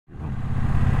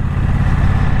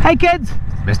Hey kids,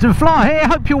 Mr. Fly here,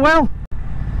 hope you're well.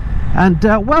 And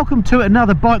welcome to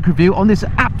another bike review on this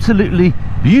absolutely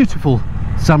beautiful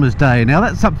summer's day. Now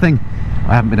that's something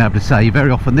I haven't been able to say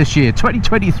very often this year.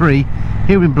 2023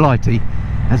 here in Blighty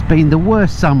has been the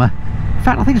worst summer. In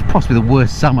fact, I think it's possibly the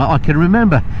worst summer I can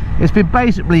remember. It's been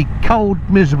basically cold,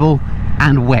 miserable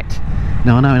and wet.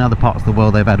 Now I know in other parts of the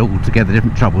world they've had altogether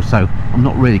different troubles, so I'm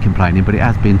not really complaining, but it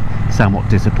has been somewhat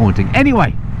disappointing.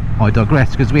 Anyway, I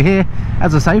digress, because we're here,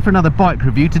 as I say, for another bike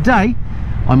review. Today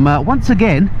I'm once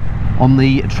again on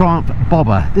the Triumph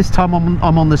Bobber. This time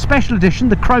I'm on the special edition,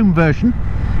 the chrome version.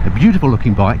 A beautiful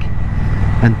looking bike,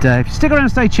 and if you stick around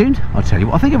and stay tuned, I'll tell you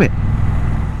what I think of it.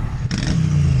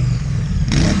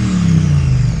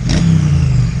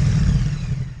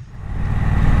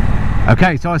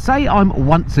 Okay, so I say I'm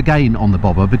once again on the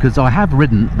Bobber because I have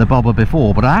ridden the Bobber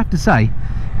before, but I have to say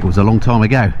it was a long time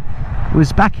ago. It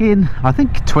was back in, I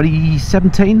think,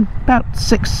 2017, about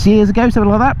 6 years ago, something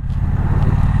like that,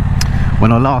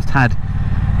 when I last had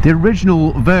the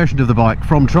original version of the bike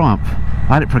from Triumph.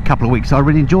 I had it for a couple of weeks. I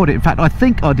really enjoyed it. In fact, I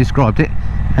think I described it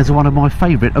as one of my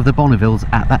favourite of the Bonnevilles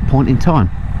at that point in time.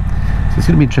 So it's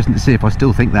going to be interesting to see if I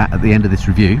still think that at the end of this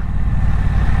review.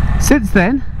 Since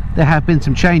then, there have been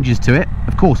some changes to it.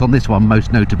 Of course, on this one,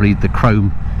 most notably the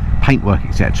chrome paintwork,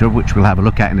 etc., which we'll have a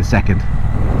look at in a second.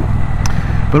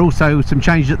 But also some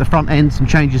changes at the front end, some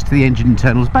changes to the engine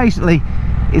internals. Basically,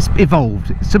 it's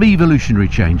evolved, some evolutionary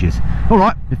changes. All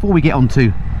right, before we get on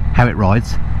to how it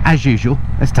rides, as usual,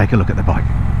 let's take a look at the bike.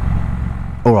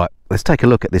 All right, let's take a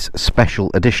look at this special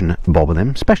edition Bobber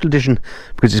then. Special edition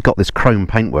because it's got this chrome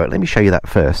paintwork. Let me show you that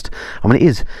first. I mean, it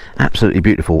is absolutely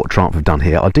beautiful what Triumph have done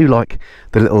here. I do like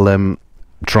the little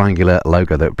triangular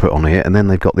logo that put on here, and then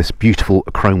they've got this beautiful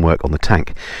chrome work on the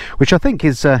tank, which I think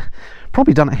is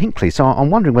probably done at Hinckley. So I'm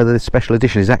wondering whether this special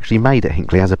edition is actually made at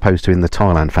Hinckley as opposed to in the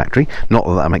Thailand factory. Not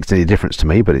that that makes any difference to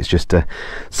me, but it's just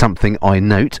something I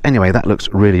note. Anyway, that looks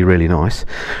really, really nice.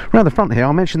 Around the front here,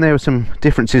 I mentioned there were some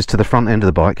differences to the front end of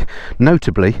the bike.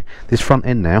 Notably, this front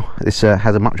end now, this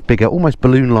has a much bigger, almost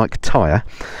balloon-like tyre,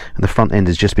 and the front end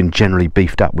has just been generally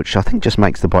beefed up, which I think just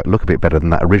makes the bike look a bit better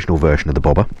than that original version of the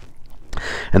Bobber.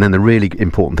 And then the really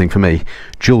important thing for me,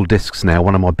 dual discs now.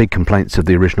 One of my big complaints of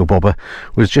the original Bobber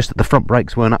was just that the front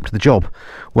brakes weren't up to the job.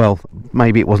 Well,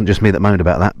 maybe it wasn't just me that moaned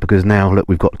about that, because now look,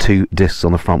 we've got two discs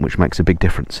on the front, which makes a big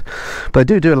difference. But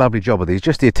they do a lovely job of these,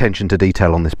 just the attention to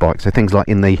detail on this bike. So things like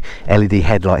in the LED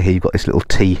headlight here, you've got this little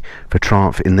T for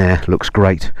Triumph in there, looks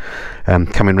great.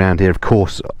 Coming round here, of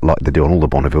course, like they do on all the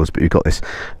Bonnevilles, but you've got this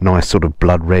nice sort of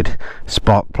blood red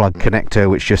spark plug connector,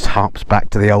 which just harps back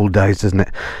to the old days, doesn't it?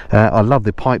 I love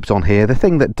the pipes on here. The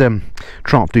thing that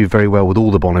Triumph do very well with all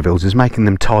the Bonnevilles is making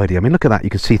them tidy. I mean, look at that, you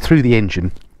can see through the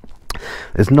engine.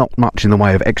 There's not much in the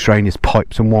way of extraneous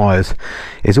pipes and wires.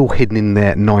 It's all hidden in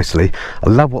there nicely. I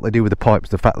love what they do with the pipes,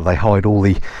 the fact that they hide all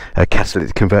the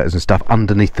catalytic converters and stuff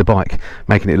underneath the bike,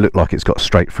 making it look like it's got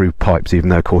straight through pipes, even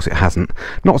though of course it hasn't.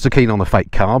 Not so keen on the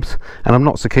fake carbs, and I'm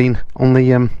not so keen on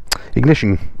the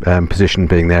ignition position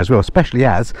being there as well, especially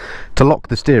as to lock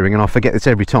the steering, and I forget this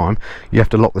every time, you have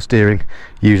to lock the steering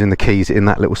using the keys in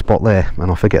that little spot there,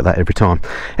 and I forget that every time.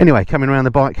 Anyway, coming around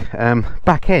the bike,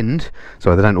 back end,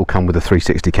 sorry, they don't all come with a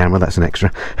 360 camera, that's an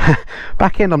extra.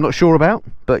 Back end I'm not sure about,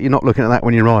 but you're not looking at that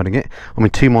when you're riding it. I'm in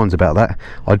two minds about that.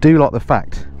 I do like the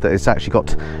fact that it's actually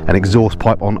got an exhaust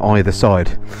pipe on either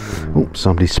side. Oh,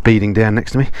 somebody's speeding down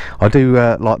next to me. I do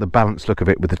like the balanced look of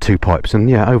it with the two pipes, and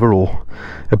yeah, overall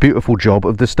a beautiful job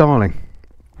of the styling.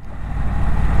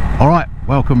 Alright,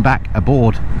 welcome back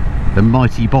aboard the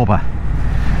mighty Bobber.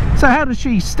 So how does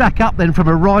she stack up then from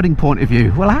a riding point of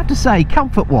view? Well, I have to say,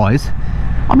 comfort wise,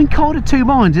 I'm in kind of two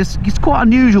minds. It's quite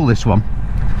unusual, this one.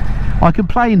 I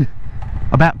complain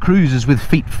about cruisers with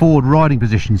feet forward riding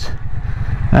positions,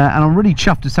 and I'm really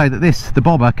chuffed to say that the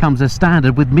Bobber comes as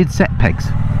standard with mid-set pegs,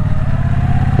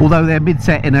 although they're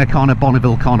mid-set in a kind of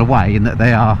Bonneville kind of way, in that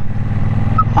they are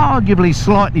arguably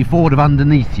slightly forward of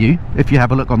underneath you. If you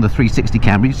have a look on the 360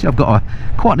 camera, you see I've got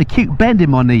quite an acute bend in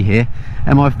my knee here,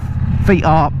 and my feet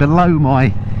are below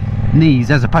my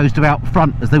knees as opposed to out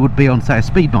front as they would be on, say, a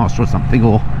Speedmaster or something,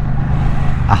 or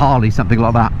a Harley, something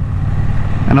like that.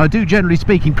 And I do, generally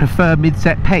speaking, prefer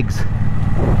mid-set pegs.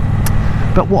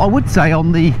 But what I would say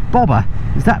on the Bobber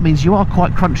is that means you are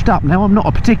quite crunched up. Now, I'm not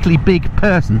a particularly big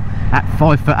person at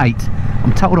 5'8".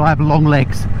 I'm told I have long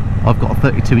legs. I've got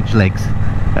 32-inch legs,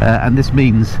 and this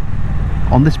means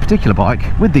on this particular bike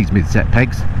with these mid-set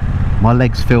pegs, my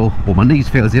legs feel, or my knees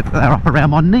feel as if they're up around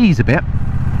my knees a bit.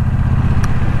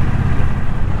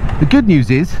 The good news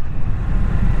is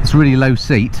it's really low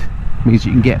seat, means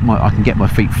you can get I can get my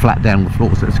feet flat down on the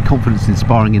floor, so it's confidence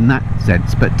inspiring in that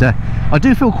sense. But I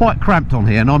do feel quite cramped on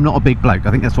here, and I'm not a big bloke.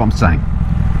 I think that's what I'm saying.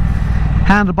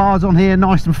 Handlebars on here,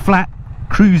 nice and flat,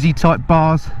 cruisy type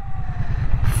bars.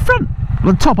 Front,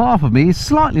 the top half of me is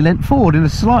slightly leant forward in a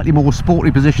slightly more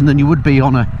sporty position than you would be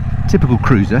on a typical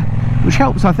cruiser, which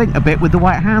helps, I think, a bit with the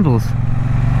way it handles.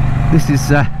 This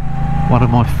is one of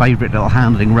my favourite little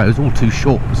handling roads, all too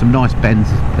short with some nice bends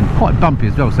and quite bumpy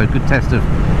as well, so good test of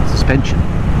suspension.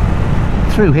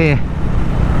 Through here,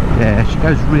 yeah, she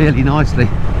goes really nicely.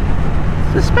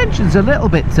 Suspension's a little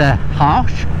bit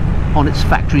harsh on its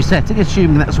factory setting,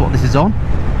 assuming that's what this is on.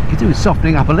 You could do with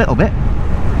softening up a little bit.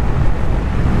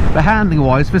 But handling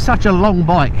wise, for such a long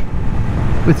bike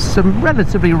with some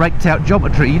relatively raked out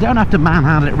geometry, you don't have to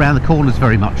manhandle it around the corners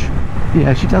very much.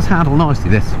 Yeah, she does handle nicely,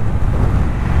 this.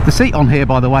 The seat on here,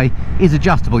 by the way, is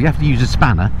adjustable. You have to use a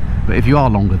spanner, but if you are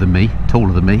longer than me,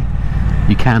 taller than me,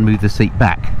 you can move the seat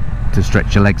back to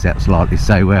stretch your legs out slightly.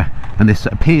 So and this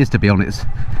appears to be on its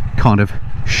kind of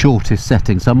shortest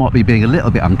setting, so I might be being a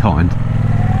little bit unkind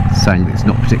saying that it's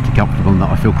not particularly comfortable and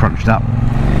that I feel crunched up.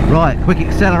 Right, quick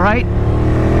accelerate.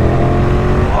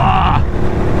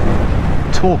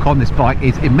 Torque on this bike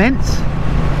is immense.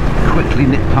 Quickly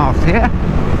nip past here,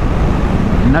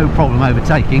 no problem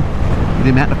overtaking with the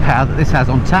amount of power that this has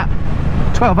on tap.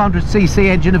 1200cc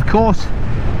engine, of course,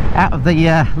 out of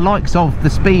the likes of the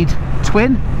Speed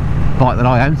Twin bike that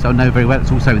I own, so I know very well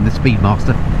it's also in the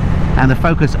Speedmaster. And the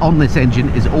focus on this engine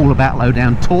is all about low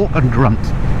down torque and grunt,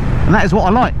 and that is what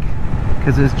I like,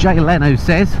 because as Jay Leno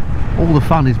says, all the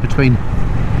fun is between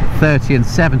 30 and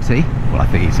 70. Well, I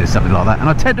think he says something like that, and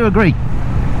I tend to agree,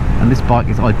 and this bike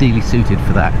is ideally suited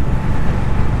for that.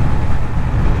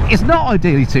 It's not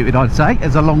ideally suited, I'd say,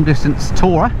 as a long distance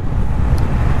tourer,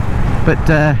 but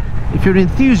if you're an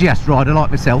enthusiast rider like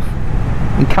myself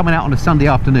and coming out on a Sunday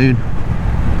afternoon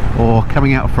or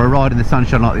coming out for a ride in the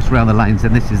sunshine like this around the lanes,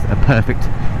 then this is a perfect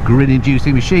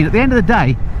grin-inducing machine. At the end of the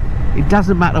day, it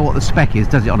doesn't matter what the spec is,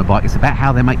 does it, on a bike? It's about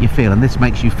how they make you feel, and this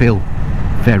makes you feel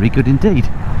very good indeed.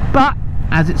 But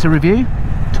as it's a review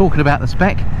talking about the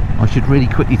spec, I should really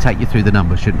quickly take you through the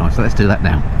numbers, shouldn't I? So let's do that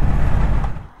now.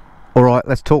 Alright,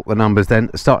 let's talk the numbers then,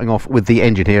 starting off with the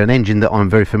engine here, an engine that I'm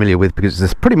very familiar with because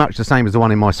it's pretty much the same as the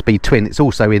one in my Speed Twin. It's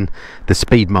also in the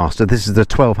Speedmaster. This is the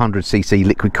 1200cc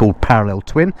liquid cooled parallel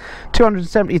twin,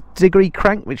 270-degree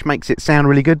crank, which makes it sound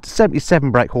really good,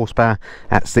 77 brake horsepower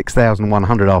at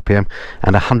 6,100 rpm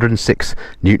and 106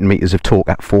 newton meters of torque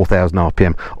at 4,000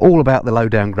 rpm. All about the low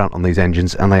down grunt on these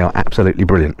engines, and they are absolutely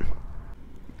brilliant.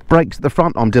 Brakes at the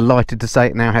front, I'm delighted to say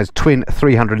it now has twin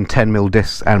 310mm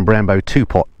discs and Brembo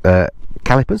 2-pot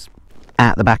calipers.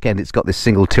 At the back end it's got this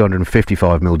single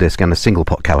 255mm disc and a single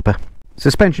pot caliper.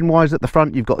 Suspension wise, at the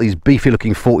front you've got these beefy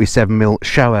looking 47mm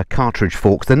Showa cartridge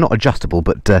forks. They're not adjustable,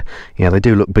 but yeah, they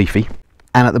do look beefy.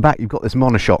 And at the back you've got this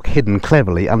monoshock hidden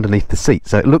cleverly underneath the seat,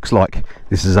 so it looks like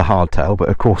this is a hardtail, but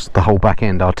of course the whole back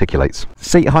end articulates.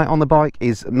 Seat height on the bike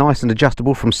is nice and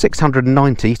adjustable from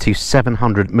 690 to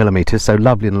 700mm, so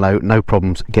lovely and low, no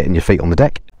problems getting your feet on the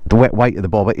deck. The wet weight of the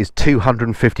bobber is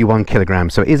 251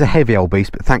 kilograms, so it is a heavy old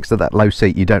beast, but thanks to that low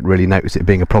seat you don't really notice it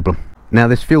being a problem. Now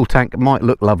this fuel tank might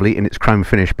look lovely in its chrome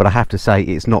finish, but I have to say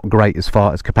it's not great as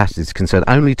far as capacity is concerned.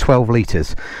 Only 12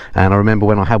 litres, and I remember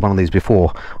when I had one of these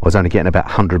before I was only getting about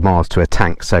 100 miles to a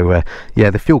tank, so yeah,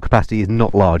 the fuel capacity is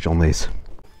not large on these.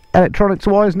 Electronics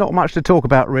wise, not much to talk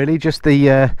about really, just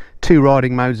the two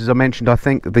riding modes as I mentioned, I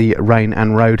think, the rain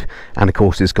and road, and of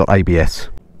course it's got ABS.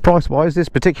 Price wise, this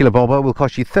particular bobber will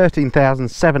cost you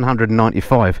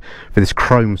 $13,795 for this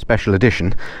chrome special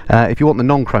edition. If you want the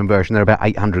non-chrome version, they're about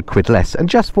 800 quid less, and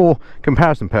just for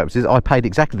comparison purposes I paid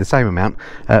exactly the same amount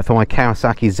for my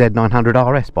Kawasaki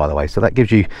Z900 RS, by the way, so that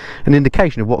gives you an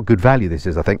indication of what good value this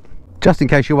is, I think. Just in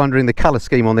case you're wondering, the colour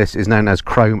scheme on this is known as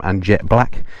chrome and jet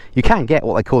black. You can get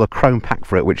what they call a chrome pack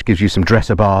for it, which gives you some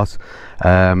dresser bars,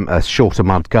 a shorter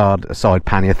mud guard, a side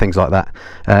pannier, things like that.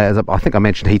 As I think I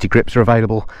mentioned, heated grips are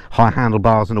available, high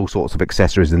handlebars and all sorts of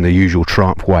accessories in the usual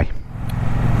Triumph way.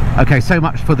 Okay, so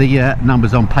much for the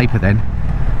numbers on paper then.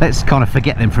 Let's kind of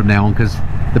forget them from now on, because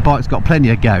the bike's got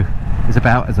plenty of go. It's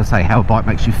about, as I say, how a bike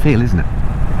makes you feel, isn't it?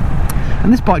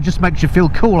 And this bike just makes you feel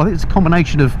cool. I think it's a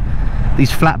combination of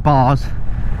these flat bars,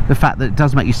 the fact that it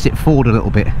does make you sit forward a little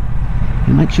bit.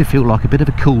 It makes you feel like a bit of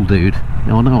a cool dude.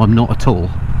 Now I know I'm not at all,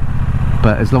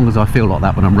 but as long as I feel like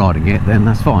that when I'm riding it, then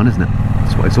that's fine, isn't it?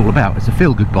 That's what it's all about. It's a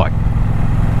feel-good bike.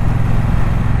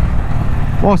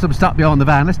 Whilst I'm stuck behind the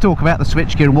van, let's talk about the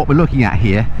switchgear and what we're looking at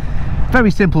here.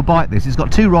 Very simple bike this. It's got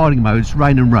two riding modes,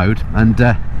 rain and road, and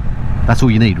that's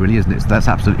all you need really, isn't it? So that's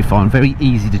absolutely fine. Very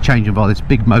easy to change them via this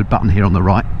big mode button here on the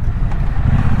right.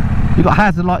 You've got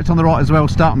hazard lights on the right as well,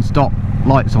 start and stop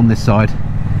lights on this side,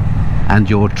 and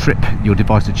your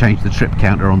device to change the trip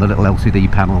counter on the little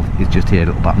LCD panel is just here,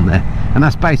 little button there, and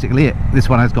that's basically it. This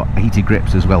one has got heated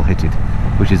grips as well, heated,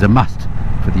 which is a must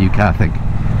for the UK, I think.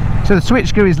 So the switch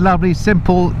screw is lovely,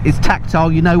 simple, it's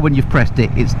tactile, you know when you've pressed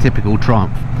it, it's typical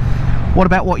Triumph. What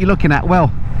about what you're looking at?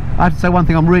 Well, I have to say one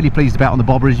thing I'm really pleased about on the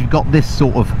bobber is you've got this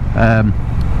sort of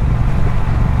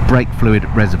brake fluid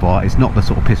reservoir. It's not the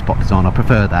sort of piss pot design. I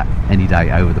prefer that any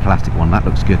day over the plastic one. That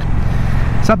looks good.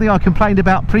 Something I complained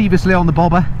about previously on the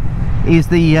bobber is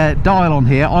the dial on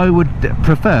here. I would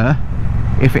prefer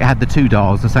if it had the 2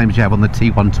 dials, the same as you have on the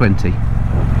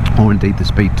T120 or indeed the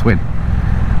Speed Twin.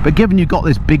 But given you've got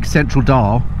this big central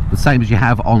dial, the same as you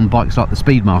have on bikes like the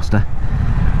Speedmaster,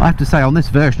 I have to say on this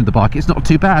version of the bike it's not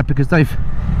too bad, because they've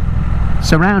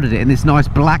surrounded it in this nice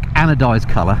black anodized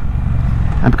colour,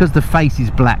 and because the face is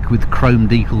black with chrome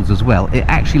decals as well, it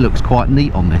actually looks quite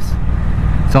neat on this.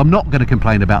 So I'm not going to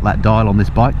complain about that dial on this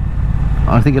bike.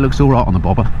 I think it looks alright on the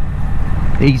bobber.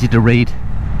 Easy to read,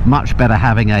 much better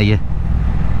having a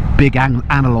big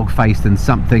analog face than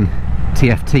something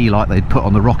TFT like they'd put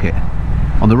on the Rocket.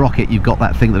 On the Rocket you've got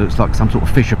that thing that looks like some sort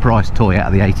of Fisher-Price toy out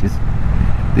of the 80s.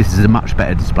 This is a much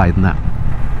better display than that.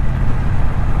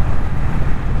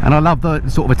 And I love the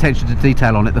sort of attention to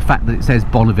detail on it, the fact that it says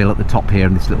Bonneville at the top here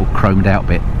and this little chromed out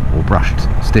bit, or brushed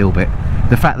steel bit.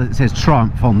 The fact that it says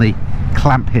Triumph on the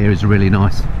clamp here is really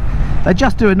nice. They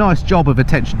just do a nice job of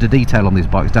attention to detail on these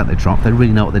bikes, don't they, Triumph? They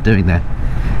really know what they're doing there.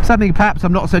 Something perhaps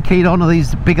I'm not so keen on are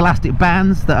these big elastic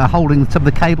bands that are holding some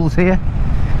of the cables here.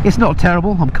 It's not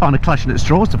terrible, I'm kind of clutching at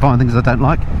straws to find things I don't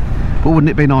like, but wouldn't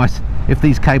it be nice if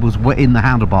these cables were in the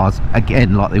handlebars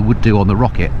again like they would do on the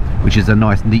Rocket, which is a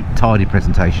nice, neat, tidy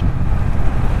presentation.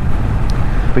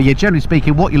 But yeah, generally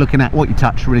speaking, what you're looking at, what you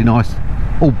touch, really nice.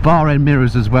 All bar end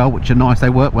mirrors as well, which are nice.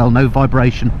 They work well, no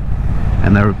vibration,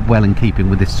 and they're well in keeping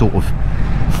with this sort of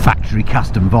factory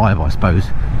custom vibe, I suppose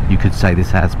you could say this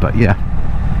has. But yeah,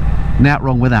 not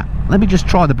wrong with that. Let me just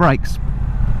try the brakes.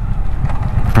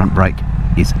 Front brake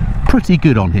is pretty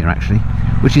good on here actually,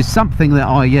 which is something that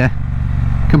I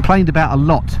complained about a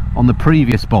lot on the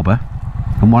previous bobber,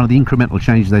 and one of the incremental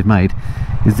changes they've made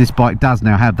is this bike does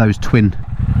now have those twin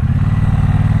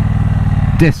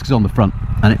discs on the front,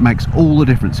 and it makes all the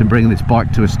difference in bringing this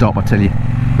bike to a stop. I tell you,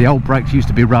 the old brakes used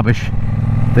to be rubbish.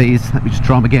 These, let me just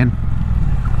try them again.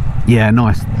 Yeah,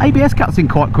 nice. ABS cuts in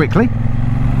quite quickly,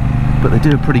 but they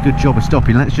do a pretty good job of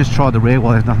stopping. Let's just try the rear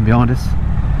while there's nothing behind us.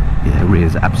 Yeah, the rear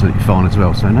is absolutely fine as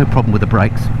well, so no problem with the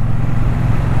brakes.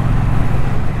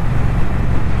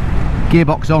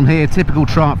 Gearbox on here, typical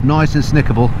Triumph, nice and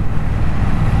snickable.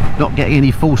 Not getting any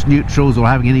false neutrals or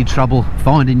having any trouble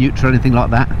finding neutral or anything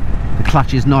like that. The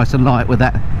clutch is nice and light with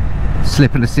that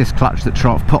slip and assist clutch that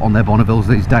Triumph put on their Bonnevilles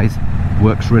these days.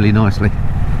 Works really nicely.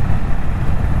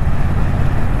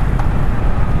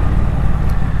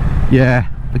 Yeah,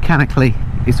 mechanically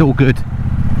it's all good.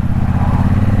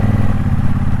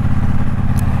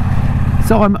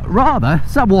 So I'm rather,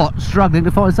 somewhat struggling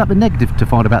to find something negative to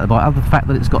find about the bike, other than the fact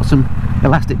that it's got some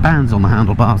elastic bands on the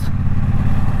handlebars.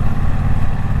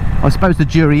 I suppose the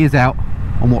jury is out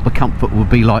on what the comfort would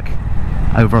be like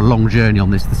over a long journey on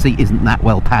this. The seat isn't that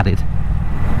well padded,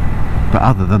 but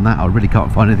other than that I really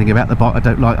can't find anything about the bike I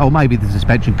don't like. Oh, maybe the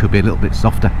suspension could be a little bit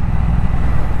softer,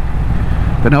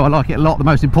 but no, I like it a lot. The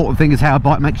most important thing is how a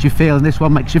bike makes you feel, and this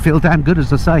one makes you feel damn good,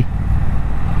 as I say.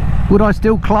 Would I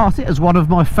still class it as one of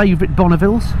my favourite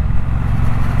Bonnevilles?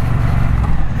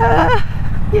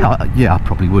 Yeah, I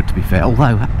probably would, to be fair,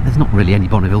 although there's not really any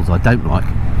Bonnevilles I don't like.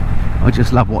 I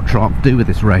just love what Triumph do with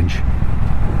this range.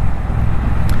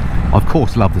 I of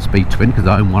course love the Speed Twin because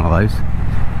I own one of those.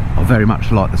 I very much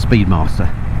like the Speedmaster,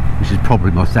 which is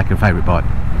probably my second favourite bike.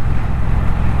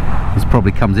 This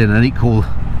probably comes in an equal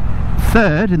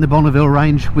third in the Bonneville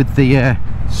range with the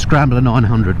Scrambler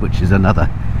 900, which is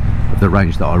another of the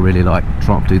range that I really like.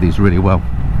 Triumph do these really well.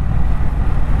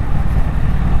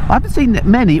 I haven't seen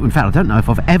many, in fact I don't know if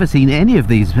I've ever seen any of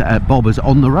these bobbers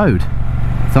on the road,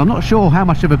 so I'm not sure how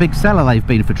much of a big seller they've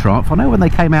been for Triumph. I know when they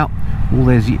came out all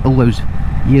those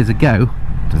years ago,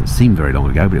 doesn't seem very long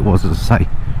ago, but it was, as I say,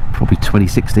 probably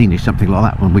 2016ish, something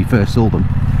like that, when we first saw them.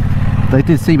 They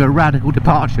did seem a radical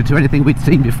departure to anything we'd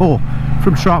seen before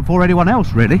from Triumph or anyone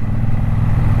else really.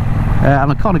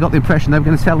 And I kind of got the impression they were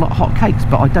going to sell a lot of hot cakes,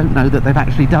 but I don't know that they've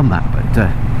actually done that. But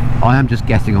I am just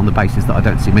guessing on the basis that I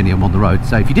don't see many of them on the road.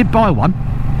 So if you did buy one,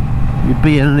 you'd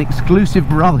be in an exclusive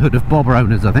brotherhood of bobber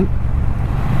owners, I think.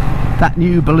 That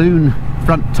new balloon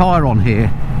front tyre on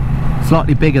here,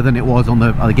 slightly bigger than it was on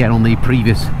the, again, on the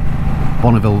previous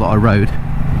Bonneville that I rode.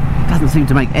 doesn't seem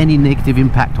to make any negative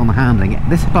impact on the handling.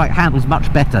 This bike handles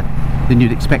much better than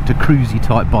you'd expect a cruisy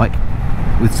type bike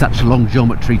with such long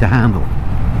geometry to handle.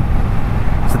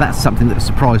 So that's something that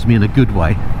surprised me in a good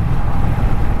way.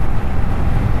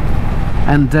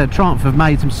 And Triumph have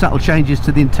made some subtle changes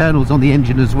to the internals on the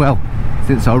engine as well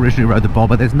since I originally rode the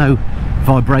bobber. There's no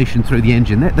vibration through the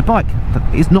engine. The bike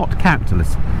is not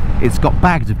characterless. It's got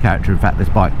bags of character, in fact, this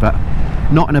bike, but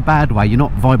not in a bad way. You're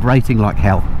not vibrating like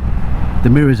hell. The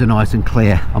mirrors are nice and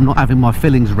clear. I'm not having my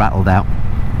fillings rattled out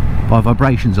by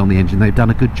vibrations on the engine. They've done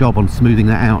a good job on smoothing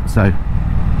that out. So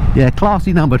yeah,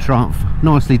 classy number, Triumph.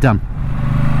 Nicely done.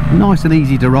 Nice and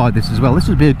easy to ride this as well. This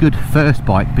would be a good first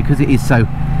bike because it is so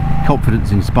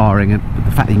confidence inspiring, and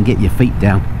the fact that you can get your feet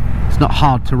down. It's not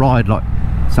hard to ride like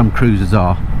some cruisers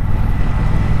are.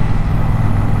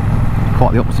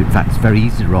 Quite the opposite, in fact. It's very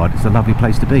easy to ride. It's a lovely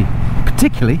place to be,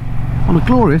 particularly on a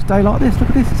glorious day like this. Look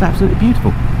at this, it's absolutely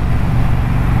beautiful.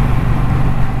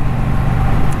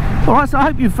 Alright, so I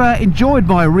hope you've enjoyed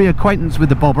my reacquaintance with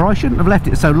the bobber. I shouldn't have left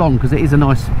it so long because it is a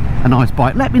nice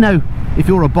bike. Let me know if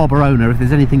you're a bobber owner, if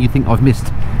there's anything you think I've missed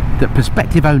that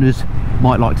prospective owners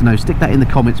might like to know. Stick that in the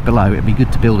comments below. It'd be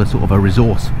good to build a sort of a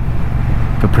resource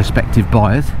for prospective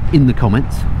buyers in the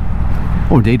comments,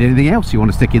 or indeed anything else you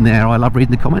want to stick in there. I love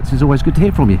reading the comments. It's always good to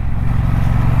hear from you.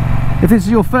 If this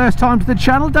is your first time to the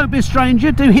channel, don't be a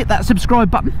stranger. Do hit that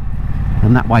subscribe button,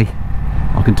 and that way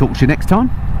I can talk to you next time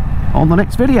on the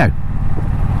next video.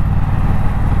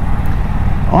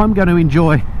 I'm going to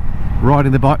enjoy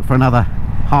riding the bike for another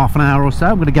half an hour or so.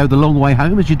 I'm going to go the long way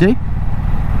home, as you do,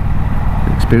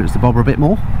 experience the bobber a bit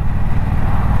more.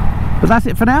 But that's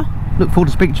it for now. Look forward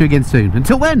to speaking to you again soon.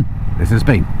 Until then, this has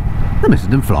been the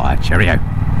Missenden Flyer. Cheerio.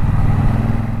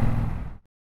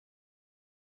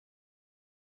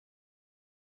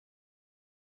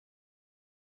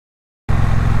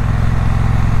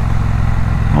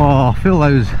 Oh, feel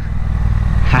those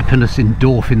happiness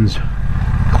endorphins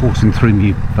coursing through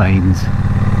my veins.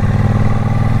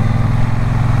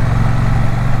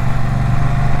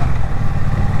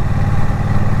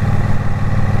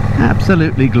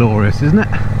 Absolutely glorious, isn't it?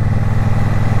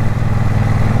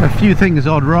 A few things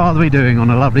I'd rather be doing on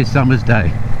a lovely summer's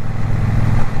day.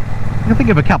 I can think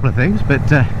of a couple of things, but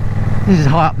this is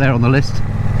high up there on the list.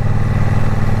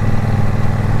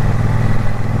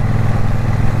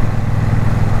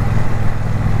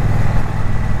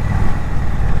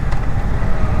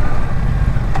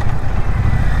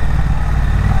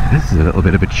 This is a little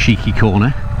bit of a cheeky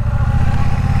corner.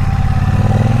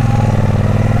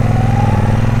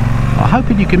 I'm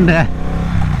hoping you can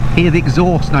hear the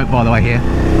exhaust note, by the way, here.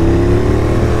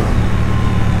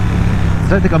 I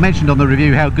don't think I mentioned on the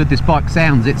review how good this bike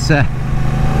sounds. It's got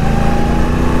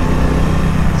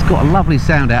a lovely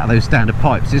sound out of those standard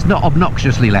pipes. It's not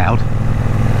obnoxiously loud,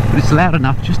 but it's loud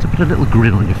enough just to put a little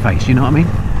grin on your face, you know what I mean?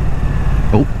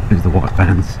 Oh, there's the white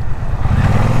vans.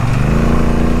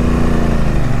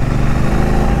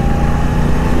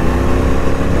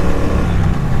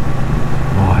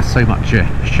 So much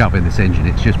shove in this engine,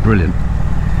 it's just brilliant.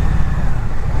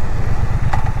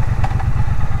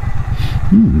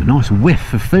 A nice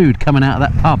whiff of food coming out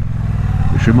of that pub,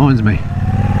 which reminds me, it's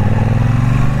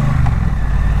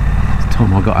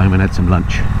time I got home and had some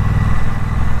lunch.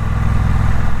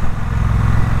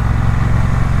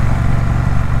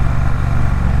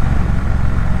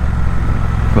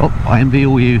 Well, I envy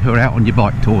all you who are out on your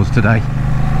bike tours today. It'd be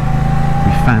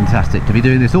fantastic to be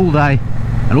doing this all day,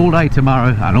 and all day tomorrow,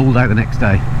 and all day the next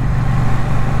day.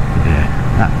 Yeah,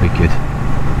 that'd be good.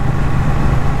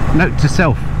 Note to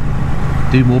self,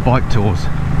 do more bike tours.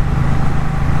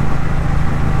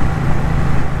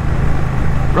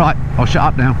 Right, I'll shut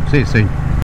up now. See you soon.